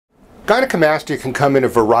Gynecomastia can come in a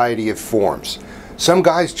variety of forms. Some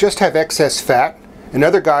guys just have excess fat, and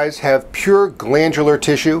other guys have pure glandular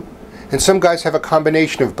tissue, and some guys have a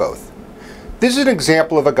combination of both. This is an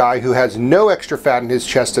example of a guy who has no extra fat in his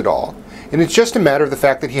chest at all, and it's just a matter of the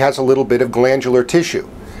fact that he has a little bit of glandular tissue.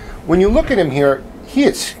 When you look at him here, he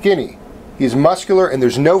is skinny, he's muscular, and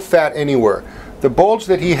there's no fat anywhere. The bulge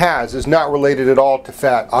that he has is not related at all to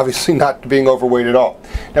fat, obviously not to being overweight at all.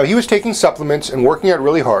 Now, he was taking supplements and working out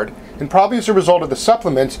really hard, and probably as a result of the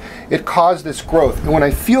supplements, it caused this growth. And when I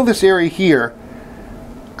feel this area here,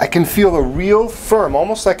 I can feel a real firm,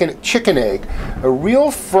 almost like a chicken egg, a real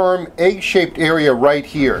firm egg-shaped area right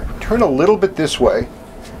here. Turn a little bit this way,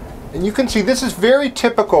 and you can see this is very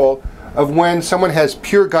typical of when someone has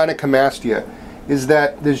pure gynecomastia, is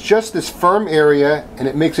that there's just this firm area and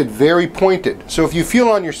it makes it very pointed. So if you feel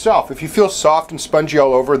on yourself, if you feel soft and spongy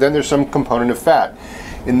all over, then there's some component of fat.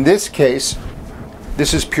 In this case,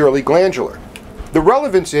 this is purely glandular. The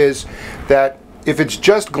relevance is that if it's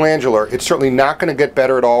just glandular, it's certainly not going to get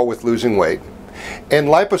better at all with losing weight. And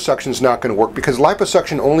liposuction is not going to work because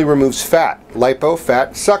liposuction only removes fat. Lipo,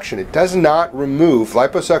 fat, suction. It does not remove,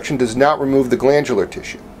 liposuction does not remove the glandular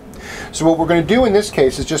tissue. So what we're going to do in this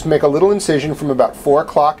case is just make a little incision from about 4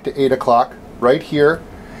 o'clock to 8 o'clock right here,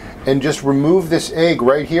 and just remove this egg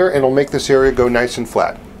right here, and it'll make this area go nice and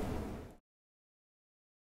flat.